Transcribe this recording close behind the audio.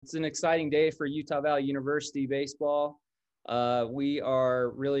It's an exciting day for Utah Valley University baseball. We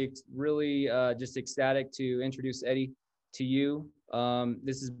are really just ecstatic to introduce Eddie to you.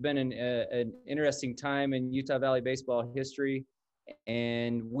 This has been an interesting time in Utah Valley baseball history,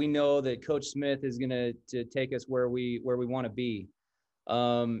 and we know that Coach Smith is going to take us where we want to be.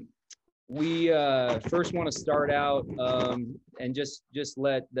 We first want to start out and just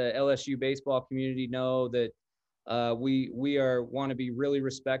let the LSU baseball community know that we want to be really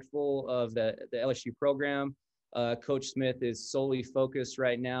respectful of the LSU program. Coach Smith is solely focused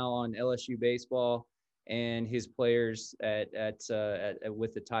right now on LSU baseball and his players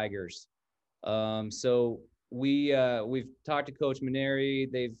with the Tigers. So we've talked to Coach Mainieri.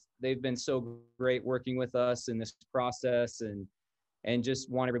 They've been so great working with us in this process, and just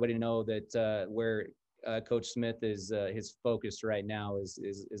want everybody to know that where Coach Smith is his focus right now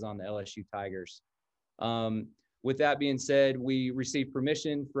is on the LSU Tigers. With that being said, we received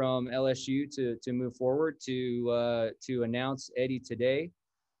permission from LSU to move forward to announce Eddie today,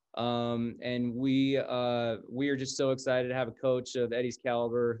 and we are just so excited to have a coach of Eddie's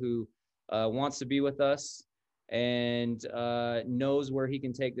caliber who wants to be with us and knows where he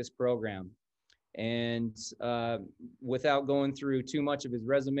can take this program. And without going through too much of his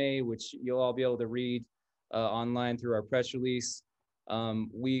resume, which you'll all be able to read online through our press release,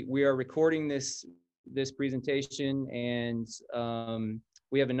 we are recording this presentation, and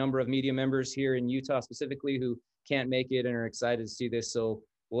we have a number of media members here in Utah specifically who can't make it and are excited to see this. So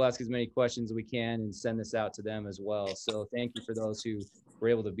we'll ask as many questions as we can and send this out to them as well. So thank you for those who were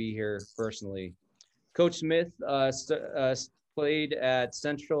able to be here personally. Coach Smith played at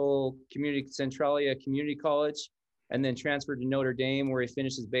Centralia Community College and then transferred to Notre Dame, where he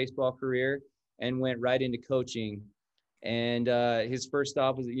finished his baseball career and went right into coaching. And his first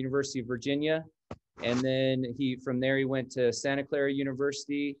stop was at University of Virginia. And then from there, he went to Santa Clara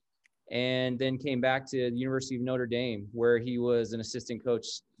University and then came back to the University of Notre Dame, where he was an assistant coach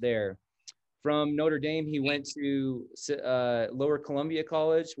there. From Notre Dame, he went to Lower Columbia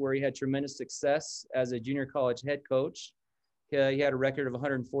College, where he had tremendous success as a junior college head coach. He had a record of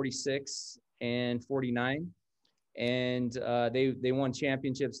 146 and 49, and they won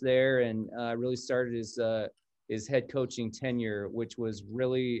championships there, and really started his head coaching tenure, which was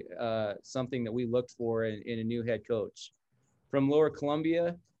really something that we looked for in a new head coach. From Lower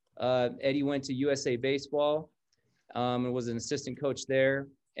Columbia, Eddie went to USA Baseball and was an assistant coach there,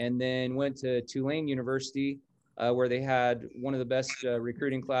 and then went to Tulane University, where they had one of the best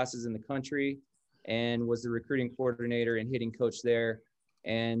recruiting classes in the country, and was the recruiting coordinator and hitting coach there.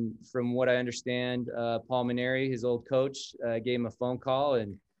 And from what I understand, Paul Mainieri, his old coach, gave him a phone call,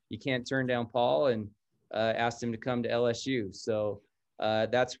 and you can't turn down Paul, and asked him to come to LSU. So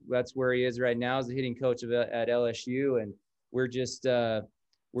that's where he is right now, as the hitting coach at LSU. And we're just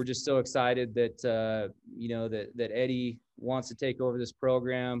so excited that that Eddie wants to take over this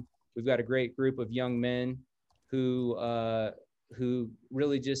program. We've got a great group of young men who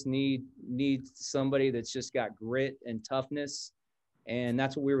really just need somebody that's just got grit and toughness, and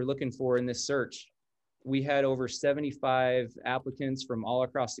that's what we were looking for in this search. We had over 75 applicants from all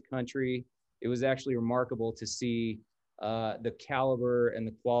across the country. It was actually remarkable to see the caliber and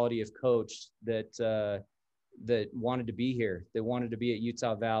the quality of coach that wanted to be here, that wanted to be at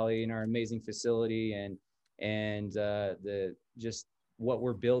Utah Valley in our amazing facility and the just what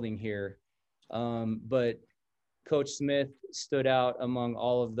we're building here. But Coach Smith stood out among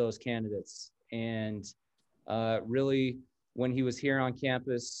all of those candidates, and really, when he was here on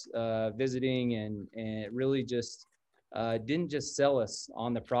campus visiting, and really just didn't just sell us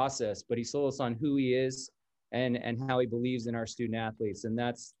on the process, but he sold us on who he is and how he believes in our student athletes. And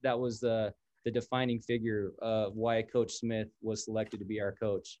that was the defining figure of why Coach Smith was selected to be our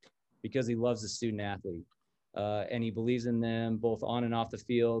coach, because he loves the student athlete and he believes in them both on and off the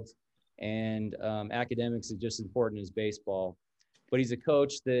field. And academics is just as important as baseball. But he's a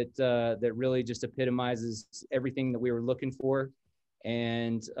coach that really just epitomizes everything that we were looking for.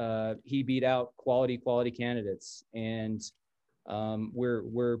 And he beat out quality candidates. And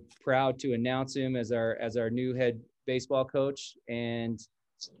we're proud to announce him as our new head baseball coach. And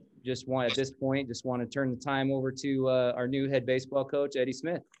at this point, want to turn the time over to our new head baseball coach, Eddie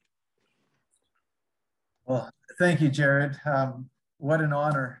Smith. Well, thank you, Jared. What an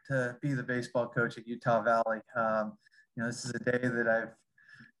honor to be the baseball coach at Utah Valley. This is a day that I've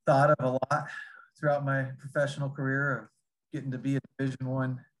thought of a lot throughout my professional career, of getting to be a Division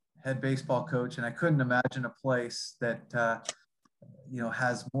I head baseball coach. And I couldn't imagine a place that,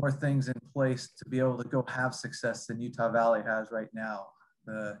 has more things in place to be able to go have success than Utah Valley has right now.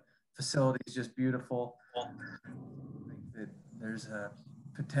 The facility is just beautiful. I think that there's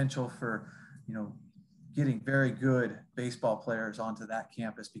potential for, getting very good baseball players onto that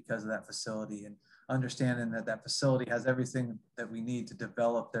campus because of that facility, and understanding that that facility has everything that we need to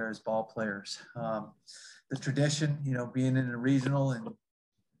develop there as ball players. The tradition, being in a regional in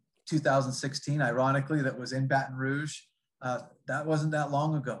 2016, ironically, that was in Baton Rouge, that wasn't that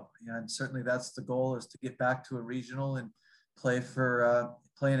long ago. And certainly that's the goal, is to get back to a regional and play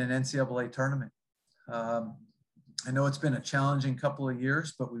in an NCAA tournament. I know it's been a challenging couple of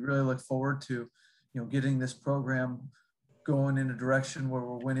years, but we really look forward to, getting this program going in a direction where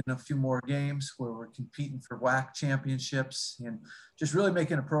we're winning a few more games, where we're competing for WAC championships, and just really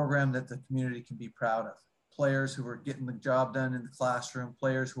making a program that the community can be proud of. Players who are getting the job done in the classroom,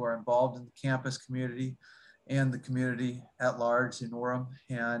 players who are involved in the campus community and the community at large in Orem,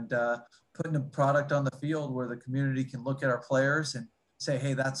 and putting a product on the field where the community can look at our players and say,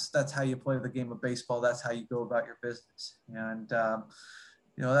 hey, that's how you play the game of baseball. That's how you go about your business. And,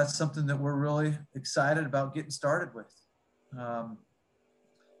 that's something that we're really excited about getting started with. I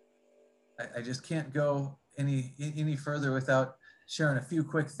just can't go any further without sharing a few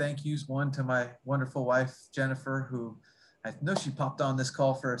quick thank yous. One to my wonderful wife, Jennifer, who I know she popped on this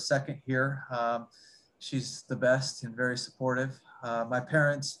call for a second here. She's the best and very supportive. My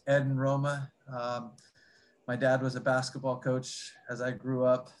parents, Ed and Roma. My dad was a basketball coach as I grew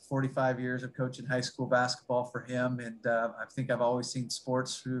up, 45 years of coaching high school basketball for him. And I think I've always seen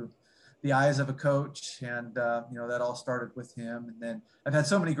sports through the eyes of a coach. And, that all started with him. And then I've had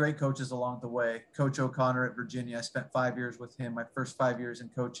so many great coaches along the way. Coach O'Connor at Virginia, I spent 5 years with him, my first 5 years in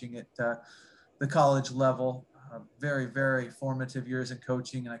coaching at the college level. Very, very formative years in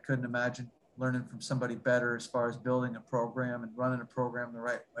coaching. And I couldn't imagine learning from somebody better as far as building a program and running a program the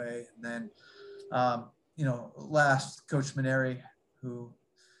right way. And then, last, Coach Maneri, who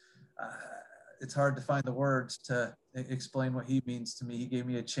it's hard to find the words to explain what he means to me. He gave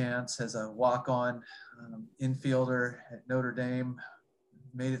me a chance as a walk-on infielder at Notre Dame,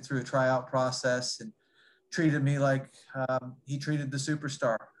 made it through a tryout process, and treated me like he treated the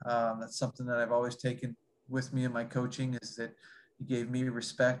superstar. That's something that I've always taken with me in my coaching, is that he gave me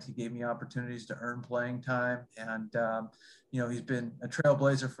respect. He gave me opportunities to earn playing time. And, he's been a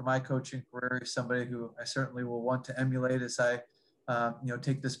trailblazer for my coaching career. He's somebody who I certainly will want to emulate as I,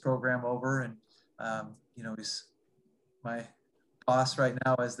 take this program over. And, he's my boss right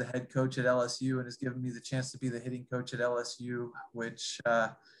now as the head coach at LSU, and has given me the chance to be the hitting coach at LSU, which,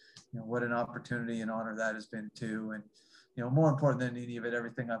 what an opportunity and honor that has been too. And, more important than any of it,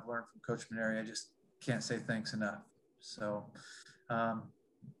 everything I've learned from Coach Maneri, I just can't say thanks enough. So,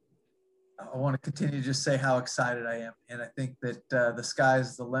 I want to continue to just say how excited I am. And I think that the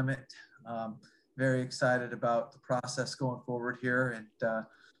sky's the limit. Very excited about the process going forward here, and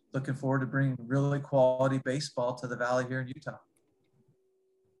looking forward to bringing really quality baseball to the Valley here in Utah.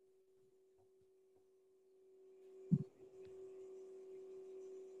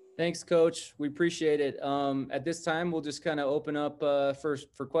 Thanks, Coach. We appreciate it. At this time, we'll just kind of open up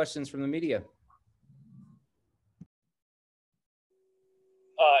for questions from the media.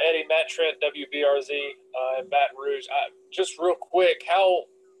 Eddie, Matt Trent, WBRZ, in Baton Rouge. Just real quick, how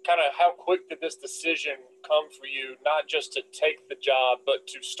quick did this decision come for you, not just to take the job, but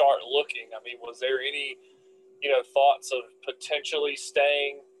to start looking? I mean, was there any, thoughts of potentially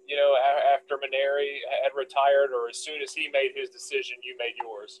staying, after Maneri had retired, or as soon as he made his decision, you made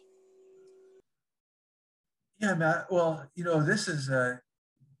yours? Yeah, Matt. Well, this is a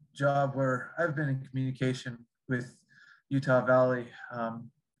job where I've been in communication with Utah Valley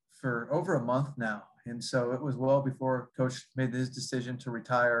for over a month now. And so it was well before Coach made his decision to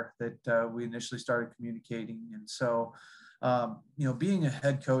retire that we initially started communicating. And so, being a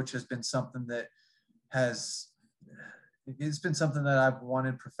head coach has been something that it's been something that I've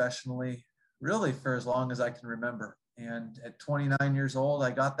wanted professionally really for as long as I can remember. And at 29 years old,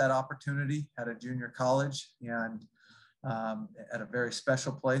 I got that opportunity at a junior college, and at a very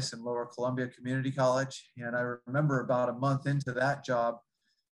special place in Lower Columbia Community College. And I remember about a month into that job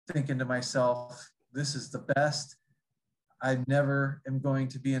thinking to myself, this is the best. I never am going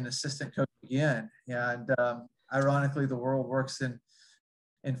to be an assistant coach again. And ironically, the world works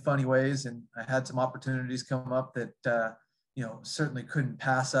in funny ways. And I had some opportunities come up that, certainly couldn't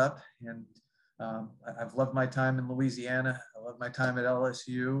pass up. And I've loved my time in Louisiana. I love my time at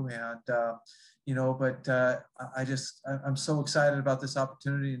LSU. And, I'm so excited about this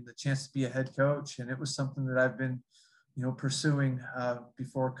opportunity and the chance to be a head coach. And it was something that I've been, pursuing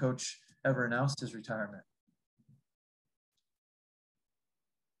before Coach ever announced his retirement.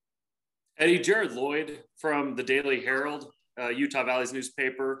 Eddie, Jared Lloyd from the Daily Herald, Utah Valley's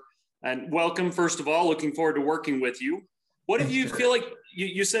newspaper. And welcome, first of all. Looking forward to working with you. What do Thanks, you Jared. feel like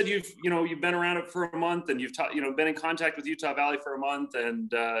you said you've been around it for a month and you've been in contact with Utah Valley for a month and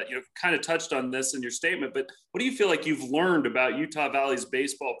kind of touched on this in your statement, but what do you feel like you've learned about Utah Valley's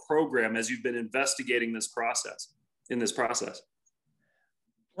baseball program as you've been investigating this process?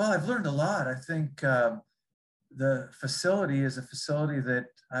 Well, I've learned a lot. I think the facility is a facility that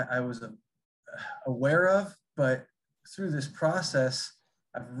I was aware of, but through this process,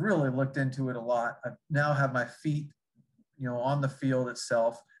 I've really looked into it a lot. I now have my feet, on the field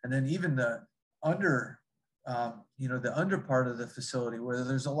itself, and then even the under, the under part of the facility where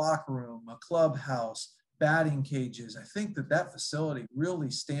there's a locker room, a clubhouse, batting cages. I think that facility really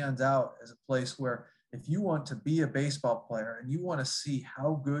stands out as a place where if you want to be a baseball player and you want to see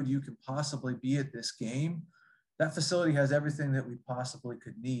how good you can possibly be at this game, that facility has everything that we possibly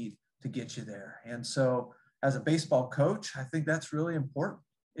could need to get you there. And so as a baseball coach, I think that's really important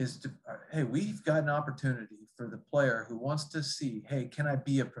hey, we've got an opportunity for the player who wants to see, hey, can I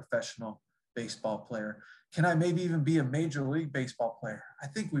be a professional baseball player? Can I maybe even be a major league baseball player? I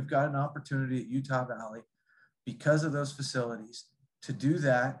think we've got an opportunity at Utah Valley because of those facilities to do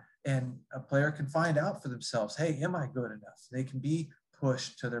that. And a player can find out for themselves, hey, am I good enough? They can be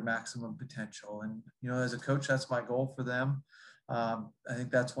pushed to their maximum potential. And, as a coach, that's my goal for them. I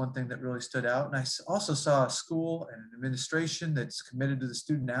think that's one thing that really stood out. And I also saw a school and an administration that's committed to the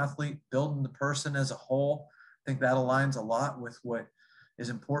student athlete, building the person as a whole. I think that aligns a lot with what is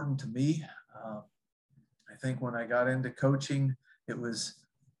important to me. I think when I got into coaching, it was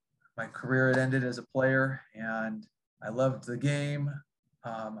my career had ended as a player and I loved the game.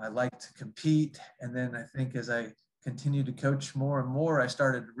 I liked to compete. And then I think as I continued to coach more and more, I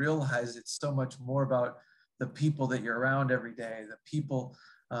started to realize it's so much more about the people that you're around every day, the people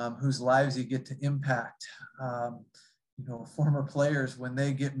whose lives you get to impact. Former players, when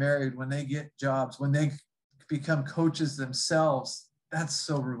they get married, when they get jobs, when they become coaches themselves, that's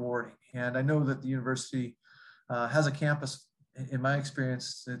so rewarding. And I know that the university has a campus, in my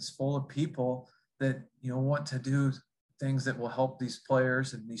experience, it's full of people that, want to do things that will help these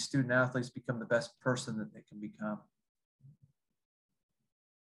players and these student athletes become the best person that they can become.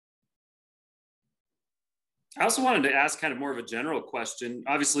 I also wanted to ask kind of more of a general question.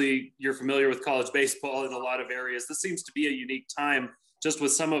 Obviously, you're familiar with college baseball in a lot of areas. This seems to be a unique time just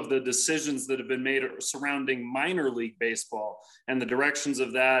with some of the decisions that have been made surrounding minor league baseball and the directions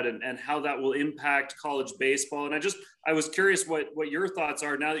of that and how that will impact college baseball. And I was curious what your thoughts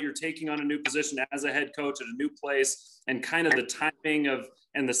are now that you're taking on a new position as a head coach at a new place and kind of the timing of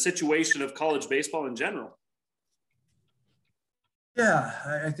and the situation of college baseball in general. Yeah,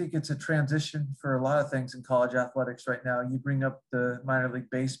 I think it's a transition for a lot of things in college athletics right now. You bring up the minor league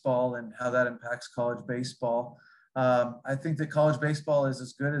baseball and how that impacts college baseball. I think that college baseball is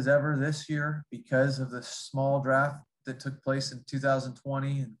as good as ever this year because of the small draft that took place in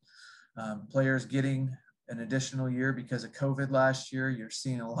 2020 and players getting an additional year because of COVID last year. You're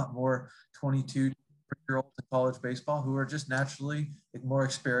seeing a lot more 22-year-olds in college baseball who are just naturally more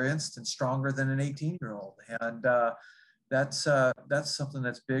experienced and stronger than an 18-year-old. And that's something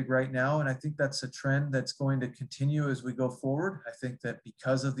that's big right now. And I think that's a trend that's going to continue as we go forward. I think that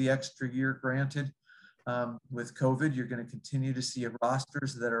because of the extra year granted with COVID, you're going to continue to see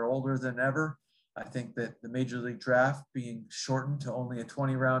rosters that are older than ever. I think that the Major League draft being shortened to only a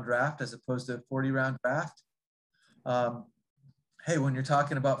 20-round draft as opposed to a 40-round draft. Hey, when you're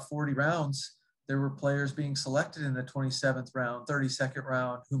talking about 40 rounds, there were players being selected in the 27th round, 32nd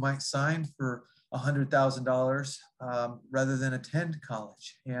round, who might sign for $100,000 rather than attend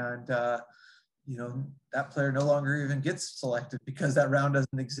college. And, that player no longer even gets selected because that round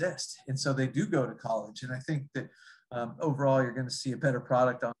doesn't exist. And so they do go to college. And I think that overall, you're going to see a better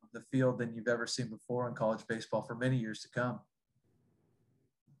product on the field than you've ever seen before in college baseball for many years to come.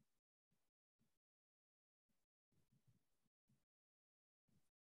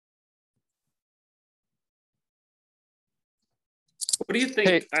 What do you think?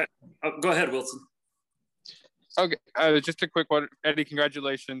 Hey. Go ahead, Wilson. Okay, just a quick one. Eddie,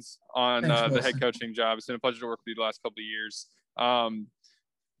 congratulations on the head coaching job. It's been a pleasure to work with you the last couple of years.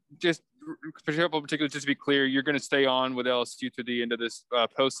 Just particularly, just to be clear, you're going to stay on with LSU through the end of this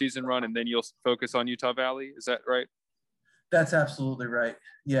postseason run, and then you'll focus on Utah Valley. Is that right? That's absolutely right.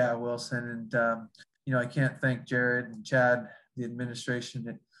 Yeah, Wilson. And, I can't thank Jared and Chad, the administration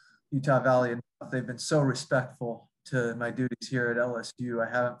at Utah Valley enough. They've been so respectful to my duties here at LSU. I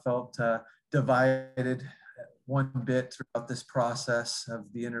haven't felt divided one bit throughout this process of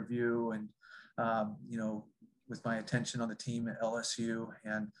the interview and, with my attention on the team at LSU,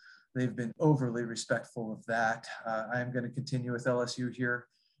 and they've been overly respectful of that. I am going to continue with LSU here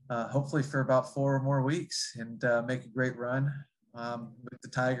hopefully for about 4 more weeks and make a great run with the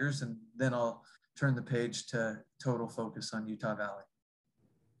Tigers. And then I'll turn the page to total focus on Utah Valley.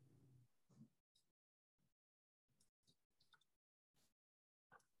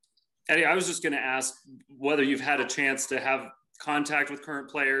 Eddie, I was just going to ask whether you've had a chance to have contact with current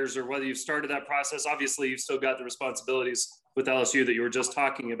players or whether you've started that process. Obviously, you've still got the responsibilities with LSU that you were just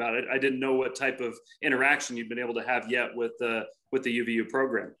talking about. I didn't know what type of interaction you've been able to have yet with the UVU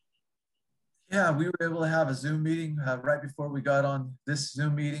program. Yeah, we were able to have a Zoom meeting right before we got on this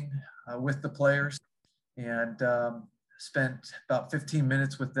Zoom meeting with the players, and spent about 15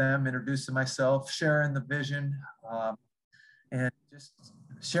 minutes with them, introducing myself, sharing the vision, and just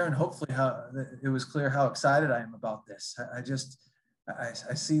sharing hopefully how it was clear how excited I am about this.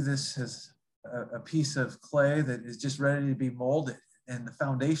 I see this as a piece of clay that is just ready to be molded, and the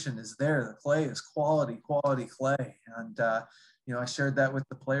foundation is there. The clay is quality clay. And, I shared that with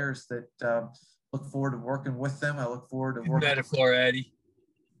the players that look forward to working with them. I look forward to working. Metaphor, Eddie.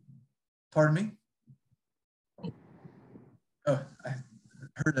 Pardon me? Oh, I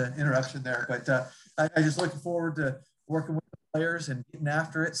heard an interruption there, but I just looking forward to working with the players and getting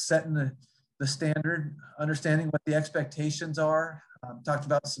after it, setting the standard, understanding what the expectations are. Talked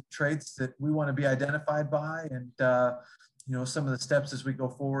about some traits that we want to be identified by, and some of the steps as we go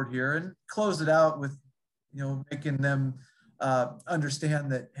forward here, and close it out with making them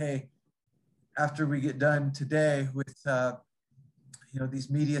understand that, hey, after we get done today with these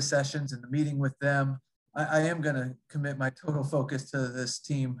media sessions and the meeting with them, I am going to commit my total focus to this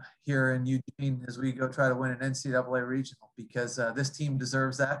team here in Eugene as we go try to win an NCAA regional, because this team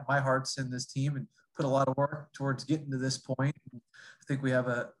deserves that. My heart's in this team and put a lot of work towards getting to this point. I think we have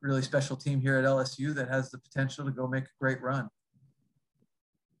a really special team here at LSU that has the potential to go make a great run.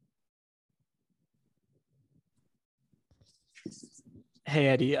 Hey,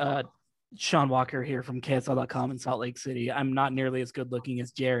 Eddie. Sean Walker here from KSL.com in Salt Lake City. I'm not nearly as good looking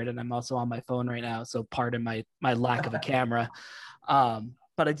as Jared, and I'm also on my phone right now, so pardon my lack of a camera.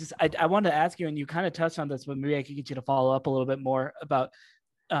 But I wanted to ask you, and you kind of touched on this, but maybe I could get you to follow up a little bit more about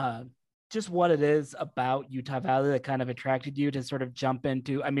just what it is about Utah Valley that kind of attracted you to sort of jump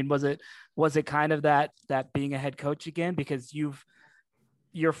into. I mean, was it kind of that being a head coach again? Because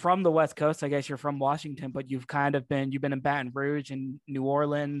you're from the West Coast, I guess you're from Washington, but you've been in Baton Rouge and New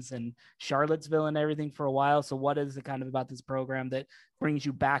Orleans and Charlottesville and everything for a while. So what is it kind of about this program that brings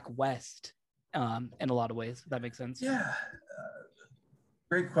you back West in a lot of ways? If that makes sense. Yeah.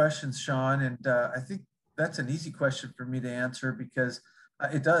 Great questions, Sean. And I think that's an easy question for me to answer, because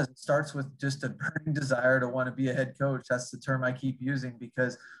it does. It starts with just a burning desire to want to be a head coach. That's the term I keep using,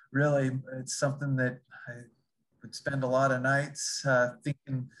 because really it's something that I would spend a lot of nights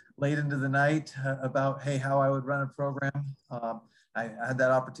thinking late into the night about, hey, how I would run a program. I had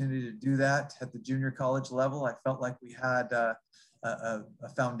that opportunity to do that at the junior college level. I felt like we had a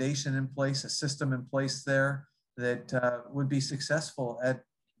foundation in place, a system in place there that would be successful at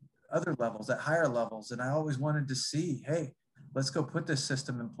other levels, at higher levels. And I always wanted to see, hey, let's go put this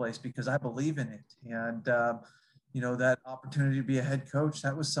system in place because I believe in it. And, that opportunity to be a head coach,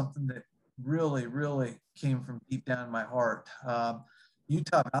 that was something that really, really came from deep down in my heart.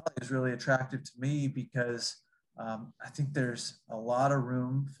 Utah Valley is really attractive to me because I think there's a lot of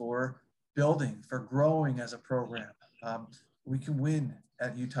room for building, for growing as a program. We can win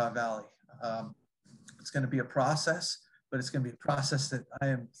at Utah Valley. It's going to be a process, but it's going to be a process that I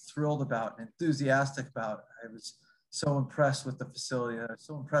am thrilled about and enthusiastic about. I was so impressed with the facility. I was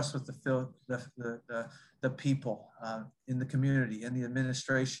so impressed with the people in the community, in the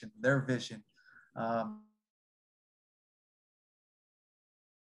administration, their vision.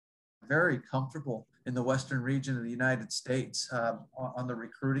 Very comfortable in the Western region of the United States on the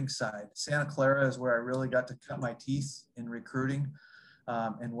recruiting side. Santa Clara is where I really got to cut my teeth in recruiting.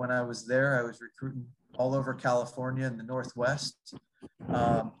 And when I was there, I was recruiting all over California and the Northwest.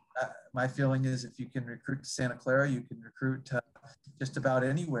 My feeling is if you can recruit to Santa Clara, you can recruit to just about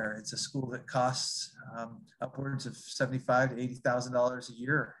anywhere. It's a school that costs upwards of $75,000 to $80,000 a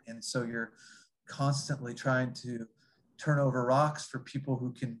year. And so you're constantly trying to turn over rocks for people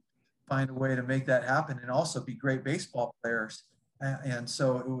who can find a way to make that happen and also be great baseball players. And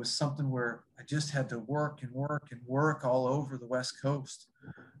so it was something where I just had to work and work and work all over the West Coast.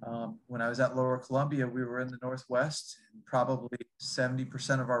 When I was at Lower Columbia, we were in the Northwest, and probably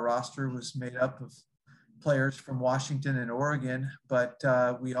 70% of our roster was made up of players from Washington and Oregon, but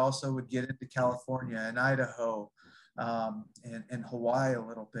we also would get into California and Idaho and Hawaii a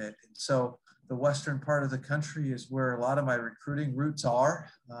little bit. And so the western part of the country is where a lot of my recruiting roots are.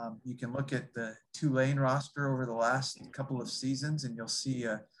 You can look at the Tulane roster over the last couple of seasons, and you'll see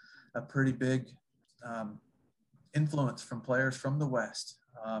a a pretty big influence from players from the West,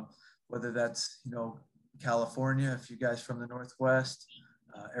 whether that's, California, if you guys from the Northwest,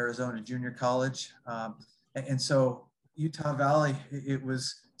 Arizona Junior College. And so Utah Valley, it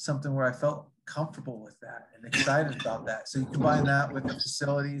was something where I felt comfortable with that and excited about that. So you combine that with the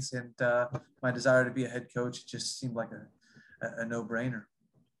facilities and my desire to be a head coach, it just seemed like a no-brainer.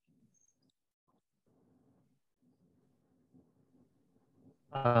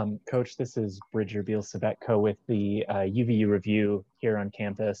 Coach, this is Bridger Beal-Sabetko with the UVU Review here on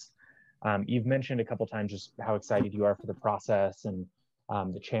campus. You've mentioned a couple times just how excited you are for the process and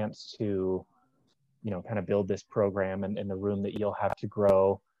the chance to, kind of build this program and the room that you'll have to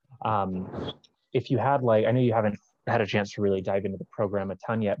grow. If you had I know you haven't had a chance to really dive into the program a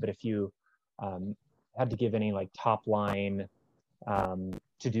ton yet, but if you had to give any top line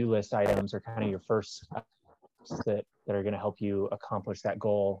to-do list items or kind of your first that are going to help you accomplish that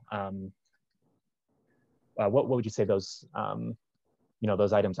goal, what would you say those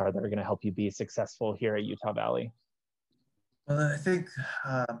those items are that are going to help you be successful here at Utah Valley? Well, I think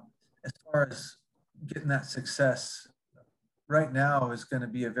as far as getting that success right now is going to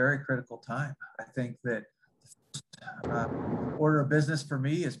be a very critical time. I think that order of business for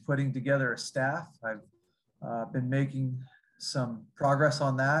me is putting together a staff. I've been making some progress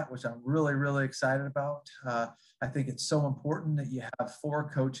on that, which I'm really, really excited about. I think it's so important that you have 4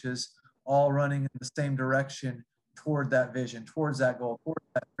 coaches all running in the same direction toward that vision, towards that goal, towards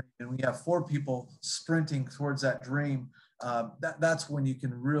that dream. And when you have 4 people sprinting towards that dream, that's when you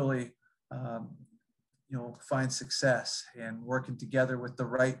can really, find success, and working together with the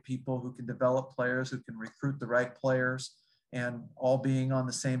right people who can develop players, who can recruit the right players, and all being on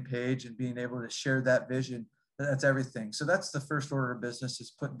the same page and being able to share that vision. That's everything. So that's the first order of business,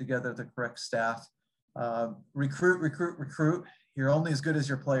 is putting together the correct staff. Recruit. You're only as good as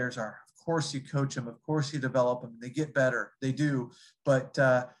your players are. Of course you coach them. Of course you develop them. They get better. They do. But,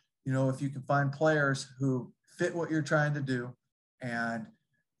 if you can find players who fit what you're trying to do, and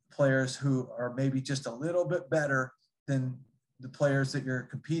players who are maybe just a little bit better than the players that you're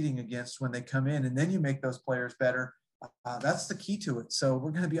competing against when they come in, and then you make those players better, that's the key to it. So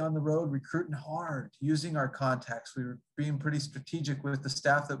we're going to be on the road recruiting hard, using our contacts. We were being pretty strategic with the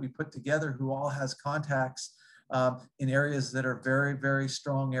staff that we put together, who all has contacts in areas that are very, very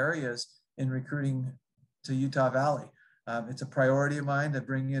strong areas in recruiting to Utah Valley. It's a priority of mine to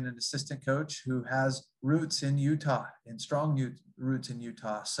bring in an assistant coach who has roots in Utah and strong roots in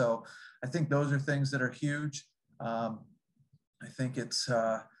Utah. So I think those are things that are huge. I think it's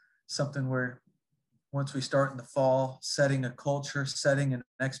something where once we start in the fall, setting a culture, setting an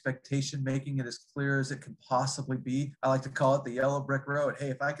expectation, making it as clear as it can possibly be. I like to call it the yellow brick road. Hey,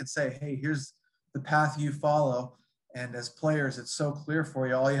 if I could say, hey, here's the path you follow, and as players, it's so clear for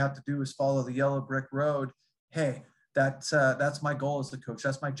you, all you have to do is follow the yellow brick road. Hey, that's my goal as the coach.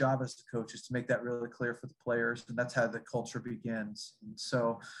 That's my job as the coach, is to make that really clear for the players, and that's how the culture begins. And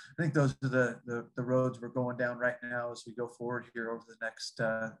so I think those are the roads we're going down right now as we go forward here over the next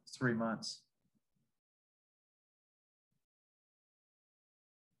 3 months.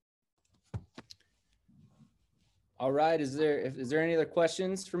 All right. Is there any other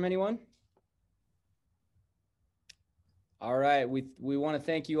questions from anyone? All right. We want to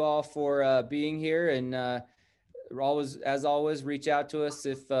thank you all for being here, and as always, reach out to us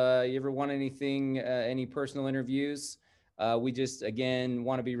if you ever want anything, any personal interviews. We just, again,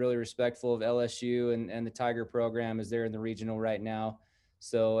 want to be really respectful of LSU and the Tiger program as they're in the regional right now.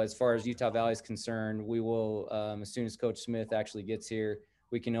 So as far as Utah Valley is concerned, we will, as soon as Coach Smith actually gets here,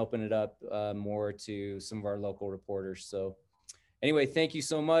 we can open it up more to some of our local reporters. So anyway, thank you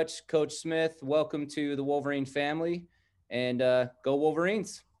so much, Coach Smith. Welcome to the Wolverine family, and go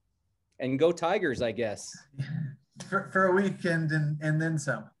Wolverines, and go Tigers, I guess. For a weekend and then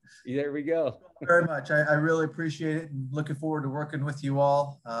some. There we go. Very much. I really appreciate it, and looking forward to working with you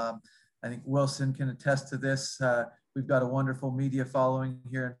all. I think Wilson can attest to this. We've got a wonderful media following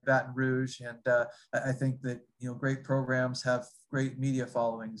here in Baton Rouge, and I think that great programs have great media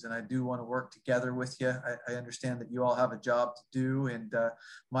followings, and I do want to work together with you. I understand that you all have a job to do, and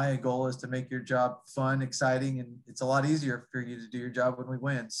my goal is to make your job fun, exciting, and it's a lot easier for you to do your job when we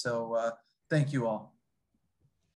win. So thank you all.